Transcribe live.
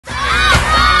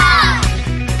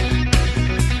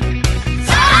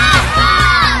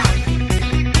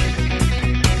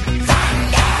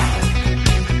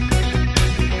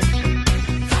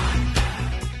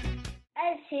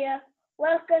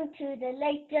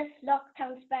latest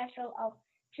lockdown special of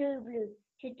True Blue.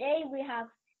 Today we have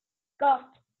got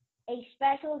a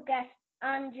special guest,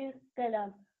 Andrew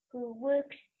Gwilym, who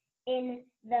works in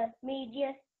the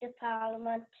media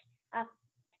department at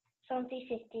Swansea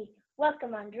City.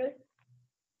 Welcome, Andrew.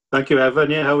 Thank you,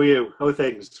 Evan. Yeah, how are you? How are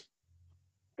things?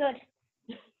 Good.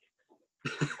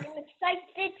 I'm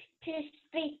excited to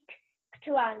speak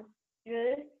to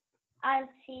Andrew, as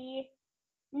he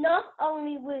not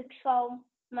only works for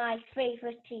my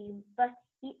favourite team, but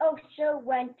he also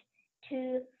went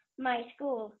to my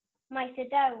school,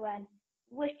 Maesydderwen,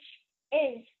 which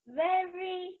is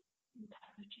very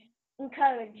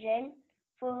encouraging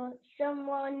for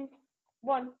someone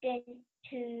wanting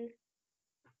to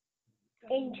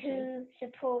into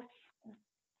support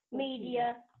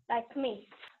media like me.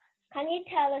 Can you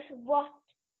tell us what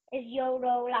is your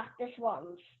role at the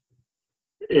Swans?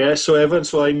 Yeah, so Evan,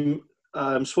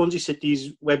 I'm Swansea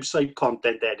City's website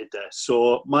content editor.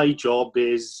 So my job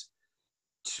is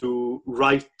to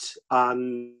write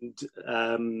and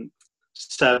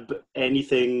sub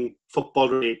anything football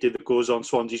related that goes on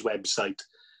Swansea's website.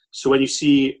 So when you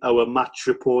see our match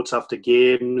reports after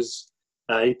games,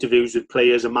 interviews with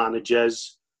players and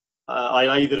managers, I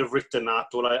either have written that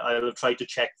or I'll try to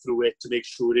check through it to make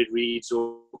sure it reads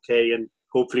okay and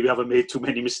hopefully we haven't made too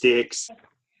many mistakes.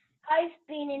 I've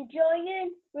been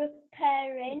enjoying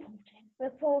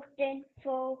reporting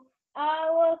for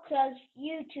our club's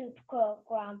YouTube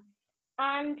program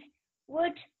and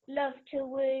would love to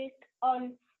work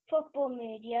on football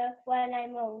media when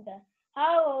I'm older.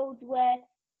 How old were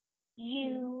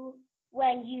you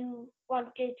when you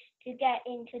wanted to get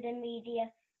into the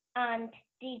media, and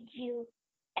did you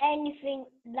anything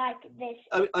like this?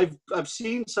 I've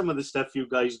seen some of the stuff you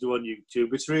guys do on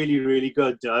YouTube. It's really, really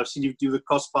good. I've seen you do the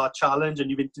crossbar challenge and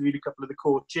you've interviewed a couple of the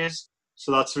coaches.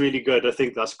 So that's really good. I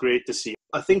think that's great to see.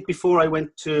 I think before I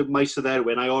went to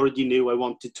Maesydderwen, I already knew I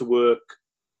wanted to work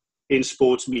in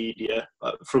sports media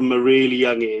from a really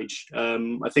young age.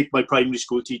 I think my primary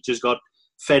school teachers got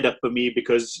fed up with me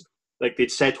because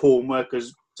they'd set homework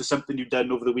as to something you'd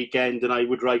done over the weekend and I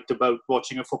would write about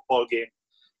watching a football game.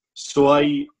 So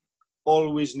I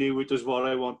always knew it was what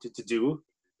I wanted to do.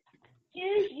 Do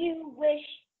you wish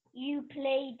you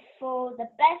played for the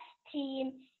best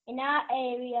team in our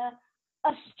area,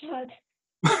 Ystad?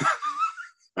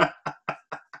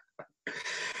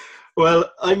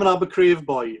 Well, I'm an Abercrave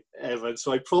boy, Evan,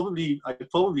 so I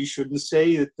probably shouldn't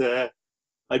say that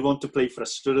I'd want to play for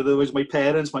Ystad, otherwise my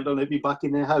parents might not let me back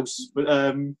in their house. But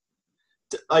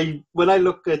when I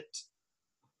look at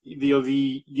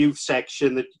the youth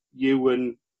section that you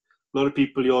and a lot of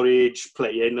people your age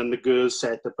play in, and the girls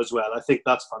set up as well, I think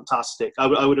that's fantastic.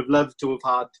 I would have loved to have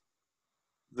had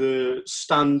the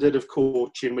standard of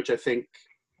coaching which I think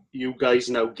you guys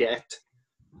now get,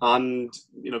 and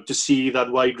to see that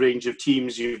wide range of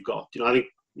teams you've got. I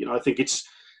think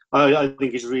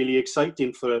it's really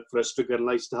exciting for us to get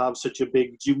nice to have such a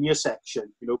big junior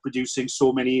section. Producing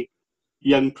so many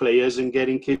young players and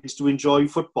getting kids to enjoy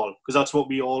football, because that's what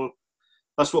we all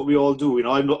do.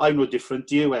 I'm no different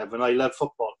to you, Evan. I love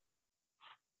football.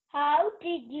 How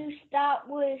did you start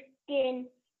working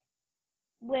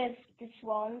with the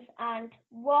Swans, and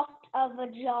what other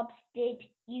jobs did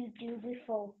you do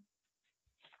before?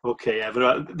 Okay,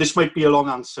 Evan, this might be a long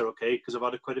answer, okay, because I've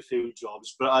had quite a few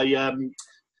jobs. But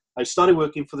I started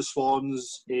working for the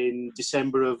Swans in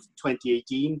December of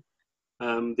 2018.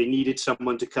 They needed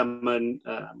someone to come and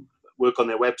work on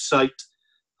their website,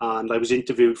 and I was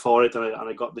interviewed for it, and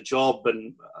I got the job,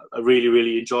 and I really,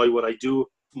 really enjoy what I do.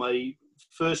 My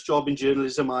first job in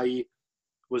journalism, I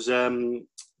was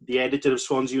the editor of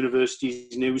Swansea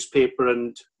University's newspaper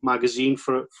and magazine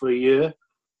for a year.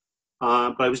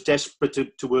 But I was desperate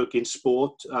to work in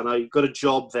sport, and I got a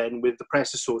job then with the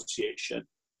Press Association,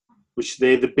 which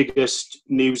they're the biggest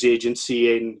news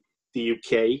agency in the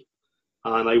UK.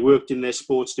 And I worked in their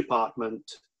sports department.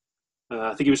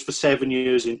 I think it was for 7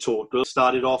 years in total.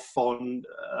 Started off on,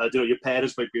 I don't know, your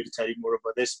parents might be able to tell you more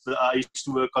about this, but I used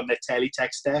to work on their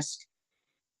teletext desk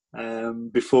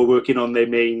before working on their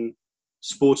main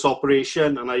sports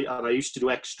operation. And I used to do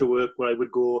extra work where I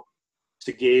would go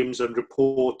to games and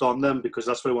report on them, because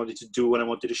that's what I wanted to do when I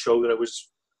wanted to show that I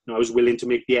was willing to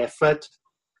make the effort.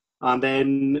 And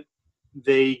then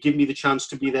they give me the chance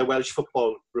to be their Welsh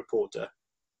football reporter.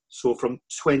 So from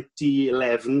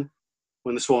 2011,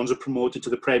 when the Swans were promoted to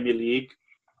the Premier League,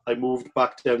 I moved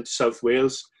back down to South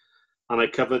Wales, and I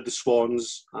covered the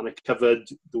Swans and I covered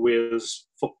the Wales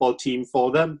football team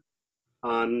for them.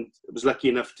 And I was lucky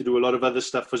enough to do a lot of other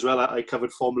stuff as well. I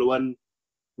covered Formula One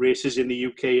races in the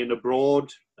UK and abroad.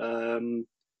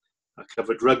 I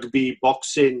covered rugby,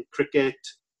 boxing, cricket.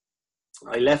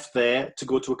 I left there to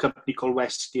go to a company called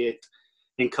Westgate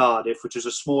in Cardiff, which is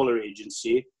a smaller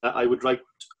agency. I would write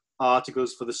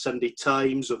articles for the Sunday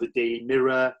Times or the Daily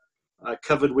Mirror. I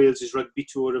covered Wales's rugby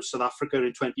tour of South Africa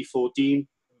in 2014,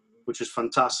 which was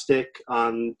fantastic.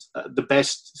 And the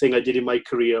best thing I did in my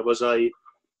career was I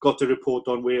got to report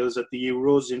on Wales at the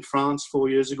Euros in France 4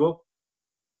 years ago.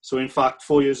 So in fact,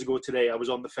 4 years ago today, I was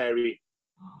on the ferry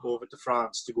over to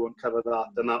France to go and cover that,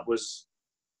 and that was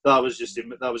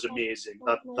amazing.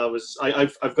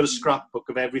 I've got a scrapbook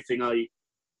of everything I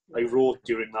wrote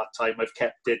during that time. I've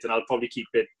kept it, and I'll probably keep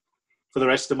it for the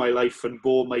rest of my life and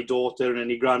bore my daughter and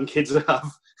any grandkids I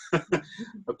have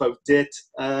about it.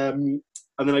 And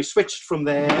then I switched from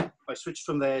there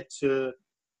to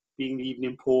being the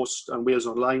Evening Post and Wales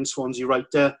Online Swansea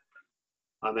writer,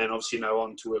 and then obviously now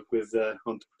on to work with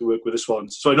the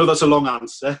Swans. So I know that's a long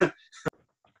answer.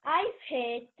 I've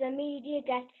heard the media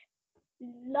gets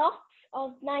lots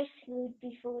of nice food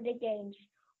before the games.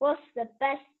 What's the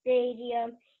best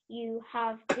stadium you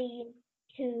have been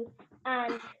to,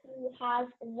 and who has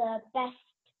the best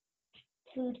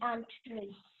food and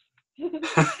drinks?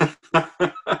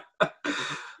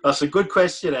 That's a good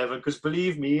question, Evan, because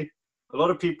believe me, a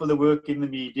lot of people that work in the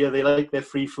media, they like their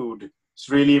free food. It's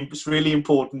really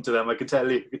important to them. I can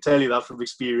tell you that from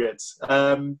experience.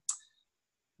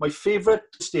 My favourite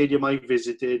stadium I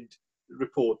visited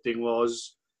reporting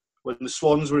was when the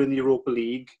Swans were in the Europa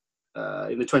League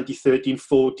in the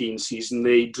 2013-14 season.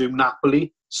 They drew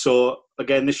Napoli. So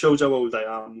again, this shows how old I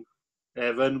am,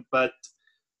 Evan. But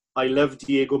I loved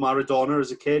Diego Maradona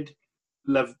as a kid.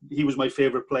 He was my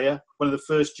favourite player. One of the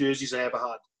first jerseys I ever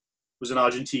had was an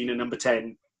Argentina number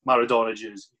 10 Maradona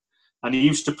jersey. And he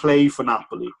used to play for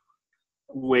Napoli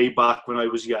way back when I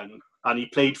was young. And he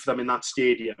played for them in that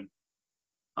stadium.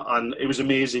 And it was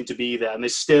amazing to be there. And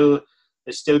there's still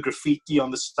graffiti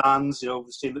on the stands,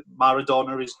 saying that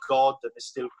Maradona is God, and there's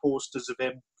still posters of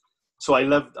him. So I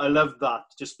loved that,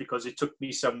 just because it took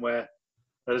me somewhere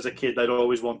that as a kid I'd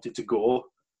always wanted to go.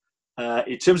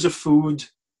 In terms of food,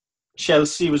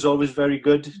 Chelsea was always very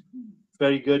good.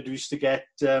 Very good. We used to get,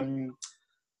 it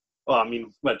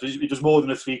was more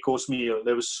than a 3-course meal.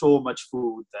 There was so much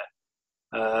food there.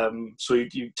 So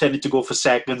you tended to go for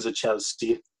seconds at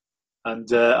Chelsea.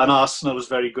 And Arsenal was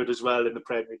very good as well in the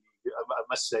Premier League, I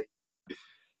must say.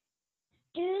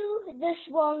 Do the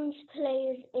Swans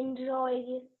players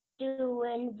enjoy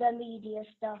doing the media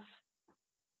stuff?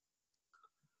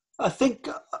 I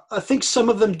think some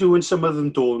of them do and some of them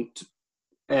don't,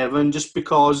 Evan, just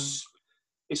because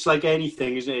it's like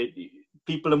anything, isn't it?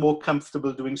 People are more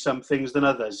comfortable doing some things than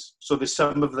others. So there's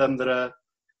some of them that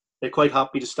they're quite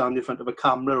happy to stand in front of a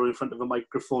camera or in front of a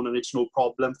microphone, and it's no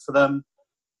problem for them.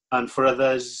 And for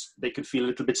others, they could feel a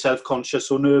little bit self-conscious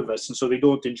or nervous, and so they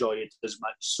don't enjoy it as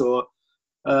much. So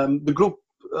the group,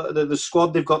 the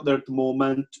squad they've got there at the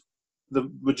moment,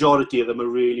 the majority of them are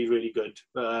really, really good.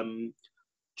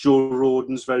 Joe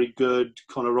Rodden's very good.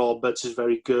 Connor Roberts is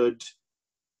very good.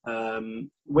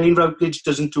 Wayne Routledge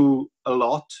doesn't do a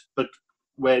lot, but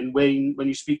when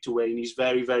you speak to Wayne, he's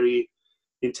very, very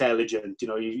intelligent.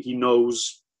 He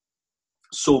knows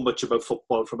so much about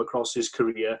football from across his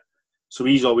career. So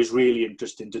he's always really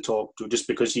interesting to talk to, just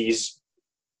because he's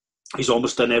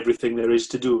almost done everything there is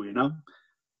to do,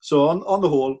 So on the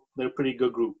whole, they're a pretty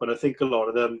good group, and I think a lot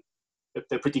of them,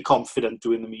 they're pretty confident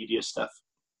doing the media stuff.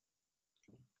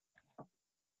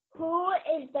 Who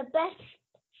is the best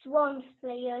Swans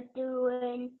player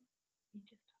doing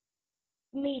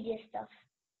media stuff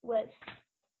with?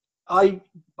 I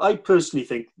personally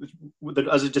think that,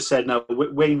 as I just said now,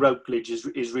 Wayne Routledge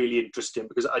is really interesting,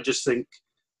 because I just think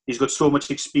he's got so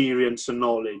much experience and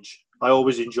knowledge. I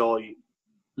always enjoy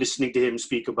listening to him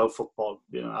speak about football,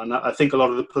 and I think a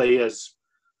lot of the players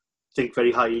think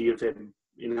very highly of him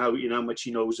in how much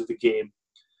he knows of the game.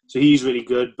 So he's really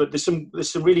good. But there's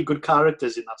some really good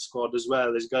characters in that squad as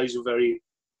well. There's guys who are very,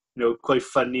 quite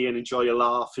funny and enjoy a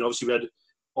laugh. Obviously we had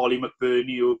Ollie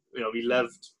McBurney, who he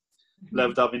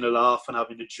loved having a laugh and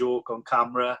having a joke on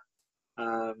camera.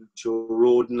 Joe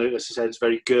Rodden, like I said, is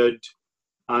very good.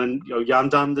 And Jan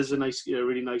Dander's a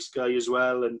really nice guy as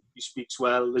well, and he speaks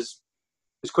well. There's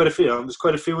quite a few. There's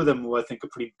quite a few of them who I think are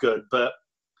pretty good, but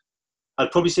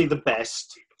I'd probably say the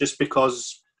best, just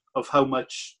because of how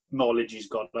much knowledge he's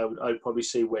got. I'd probably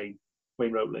say Wayne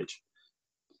Routledge.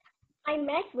 I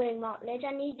met Wayne Routledge,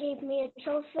 and he gave me a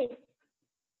trophy.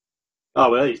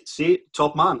 Oh well, see,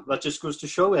 top man. That just goes to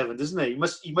show, Evan, doesn't it?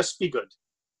 He must be good.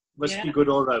 Must be good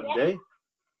all round, eh?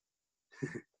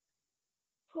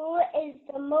 Who is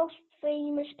the most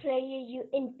famous player you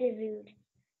interviewed?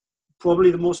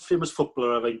 probably the most famous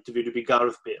footballer I've interviewed would be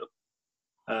Gareth Bale,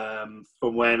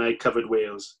 from when I covered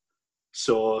Wales.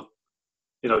 So,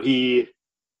 you know, he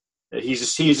is a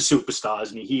superstar,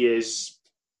 isn't he? He is,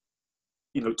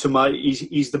 you know,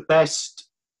 he's the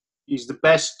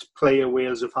best player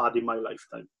Wales have had in my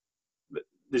lifetime.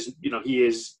 You know, he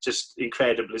is just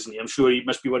incredible, isn't he? I'm sure he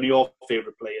must be one of your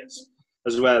favourite players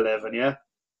as well, Evan. Yeah.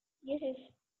 Yes.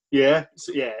 Yeah,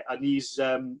 so, yeah, and he's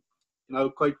you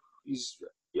know,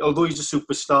 although he's a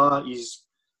superstar,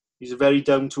 he's a very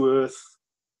down to earth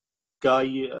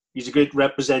guy. He's a great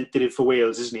representative for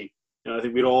Wales, isn't he? You know, I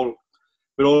think we're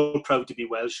all proud to be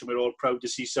Welsh, and we're all proud to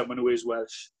see someone who is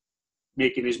Welsh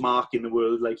making his mark in the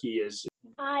world like he is.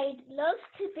 I'd love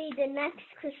to be the next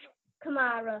Chris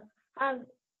Kamara. Have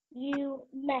you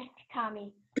met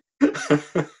Cammy?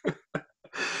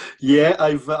 Yeah,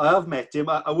 I have met him.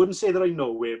 I wouldn't say that I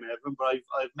know him, Evan, but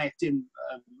I've met him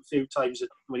a few times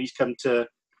when he's come to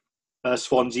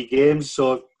Swansea games.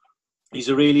 So he's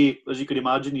a really, as you can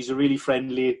imagine, he's a really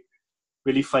friendly,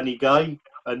 really funny guy.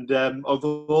 And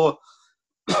although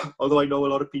I know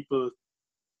a lot of people,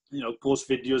 you know, post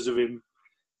videos of him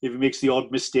if he makes the odd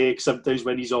mistake sometimes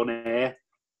when he's on air,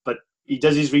 but he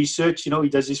does his research. You know, he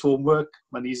does his homework,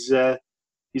 and he's a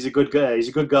good guy. He's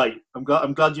a good guy. I'm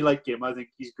glad you like him. I think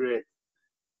he's great.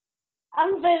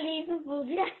 Unbelievable,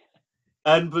 Jeff.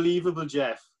 Unbelievable,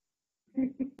 Jeff.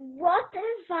 What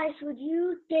advice would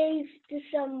you give to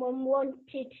someone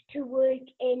wanted to work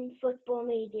in football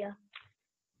media?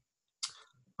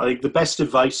 I think the best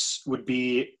advice would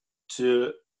be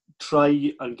to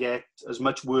try and get as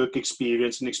much work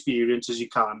experience as you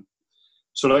can.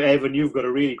 So, like Evan, you've got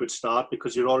a really good start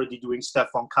because you're already doing stuff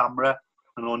on camera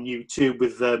and on YouTube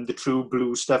with the True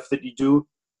Blue stuff that you do.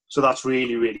 So that's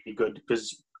really, really good,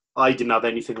 because I didn't have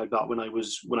anything like that when I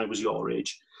was your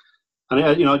age.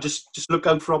 And you know, just look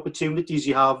out for opportunities.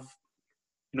 You have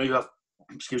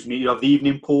the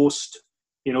Evening Post,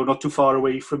 you know, not too far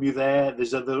away from you there.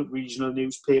 There's other regional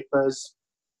newspapers.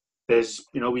 There's,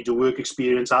 you know, we do work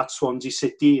experience at Swansea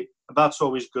City. That's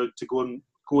always good to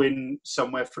go in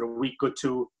somewhere for a week or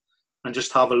two and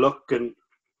just have a look and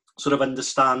sort of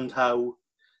understand how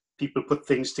people put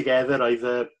things together,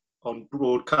 either on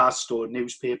broadcast or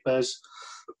newspapers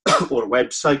or a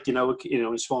website, you know,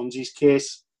 in Swansea's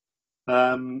case.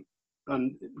 And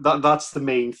that's the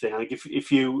main thing. I think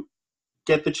if you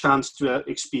get the chance to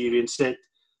experience it,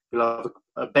 you'll have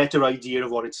a better idea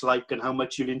of what it's like and how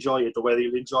much you'll enjoy it, or whether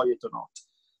you'll enjoy it or not.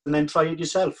 And then try it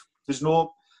yourself. There's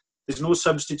no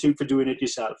substitute for doing it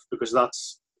yourself, because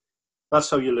that's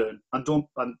how you learn. And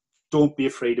don't be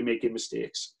afraid of making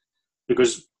mistakes,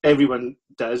 because everyone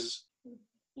does.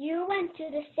 You went to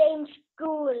the same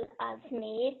school as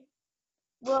me.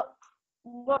 What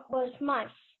was mine?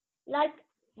 Like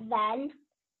then,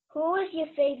 who was your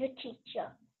favourite teacher?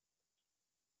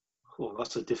 Oh,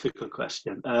 that's a difficult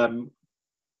question.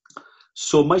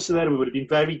 So Maesydderwen would have been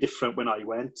very different when I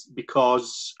went,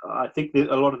 because I think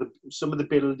that some of the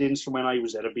buildings from when I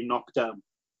was there have been knocked down.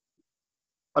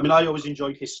 I mean, I always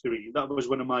enjoyed history. That was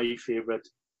one of my favourite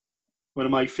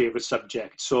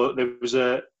subjects. So there was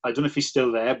I don't know if he's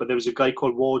still there, but there was a guy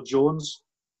called Ward Jones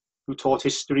who taught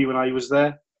history when I was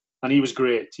there, and he was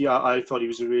great. I thought he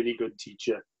was a really good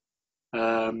teacher.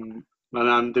 And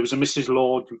there was a Mrs.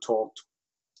 Lord who taught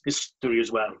history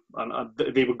as well, and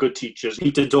they were good teachers.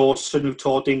 Peter Dawson, who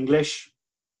taught English,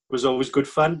 was always good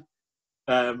fun.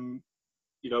 You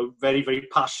know, very, very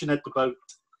passionate about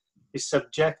his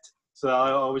subject. So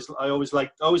I always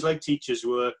liked teachers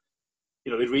who were,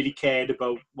 you know, they really cared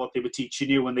about what they were teaching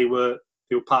you, and they were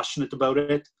passionate about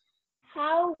it.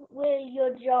 How will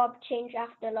your job change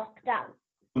after lockdown?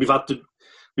 We've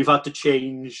had to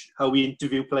change how we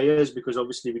interview players, because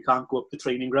obviously we can't go up the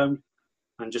training ground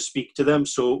and just speak to them.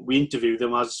 So we interview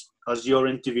them as you're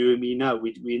interviewing me now.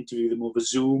 We interview them over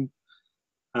Zoom,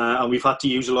 and we've had to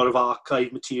use a lot of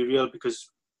archive material because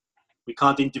we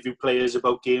can't interview players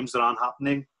about games that aren't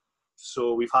happening.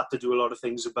 So we've had to do a lot of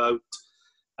things about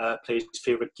players'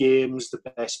 favourite games, the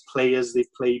best players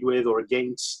they've played with or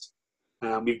against.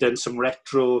 We've done some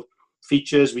retro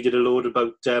features. We did a load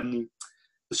about the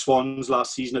Swans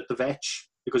last season at the Vetch,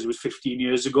 because it was 15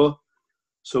 years ago.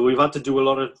 So we've had to do a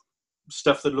lot of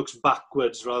stuff that looks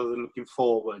backwards rather than looking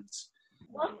forwards.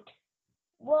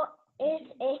 What is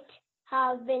it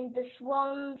having the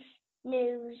Swans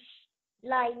news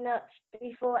lineup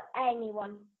before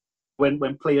anyone?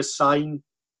 When players sign,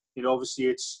 you know, obviously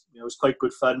it's quite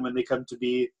good fun when they come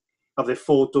to have their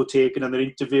photo taken and their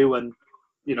interview, and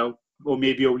you know, or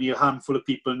maybe only a handful of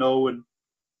people know, and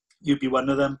you'd be one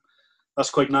of them.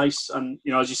 That's quite nice. And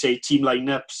you know, as you say, team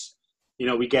lineups, you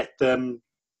know, we get them,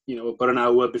 about an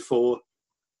hour before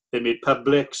they're made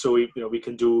public, so we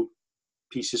can do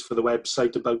pieces for the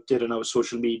website about it, and our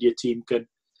social media team can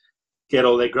get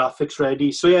all their graphics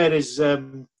ready. So yeah, it is.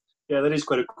 That is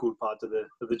quite a cool part of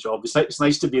the job. It's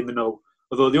nice to be in the know.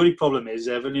 Although the only problem is,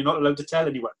 Evan, you're not allowed to tell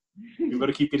anyone. You've got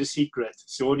to keep it a secret.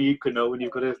 So only you can know, and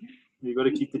you've got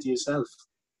to keep it to yourself.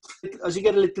 As you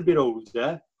get a little bit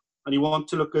older, and you want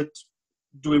to look at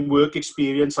doing work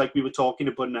experience like we were talking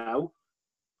about now,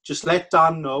 just let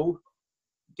Dan know.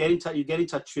 You get in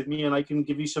touch with me, and I can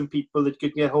give you some people that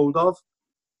you can get hold of,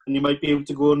 and you might be able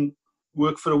to go and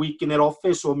work for a week in their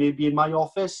office, or maybe in my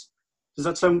office. Does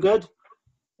that sound good?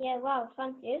 Yeah, wow,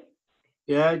 thank you.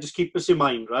 Yeah, just keep us in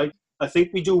mind, right? I think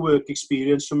we do work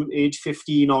experience from age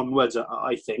 15 onwards,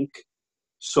 I think.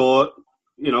 So,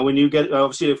 when you get,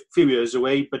 obviously a few years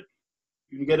away, but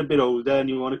you get a bit older and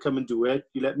you want to come and do it,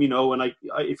 you let me know. And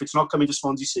if it's not coming to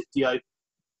Swansea City, I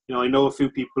know a few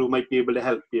people who might be able to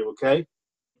help you, okay?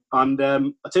 And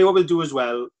I'll tell you what we'll do as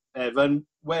well, Evan,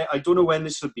 I don't know when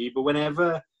this will be, but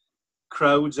whenever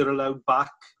crowds are allowed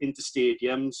back into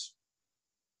stadiums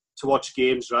to watch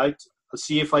games, right? I'll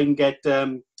see if I can get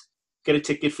a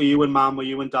ticket for you and Mum or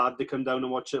you and Dad to come down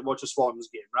and watch a Swans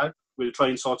game, right? We'll try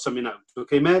and sort something out.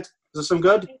 Okay, mate? Does that sound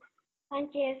good?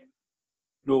 Thank you.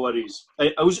 No worries.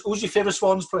 Who's your favourite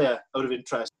Swans player, out of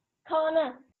interest?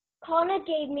 Connor. Connor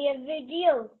gave me a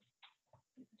video.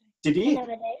 Did he?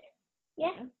 Another day.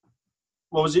 Yeah.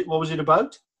 What was it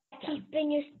about?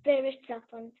 Keeping your spirits up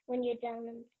when you're down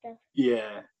and stuff.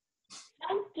 Yeah.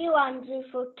 Thank you, Andrew,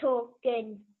 for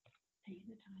taking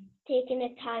the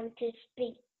time to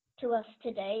speak to us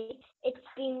today. It's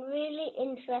been really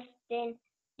interesting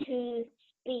to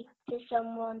speak to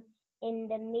someone in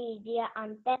the media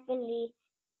and definitely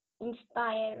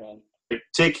inspiring.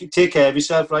 Take care of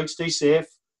yourself, right? Stay safe.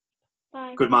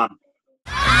 Bye. Good man.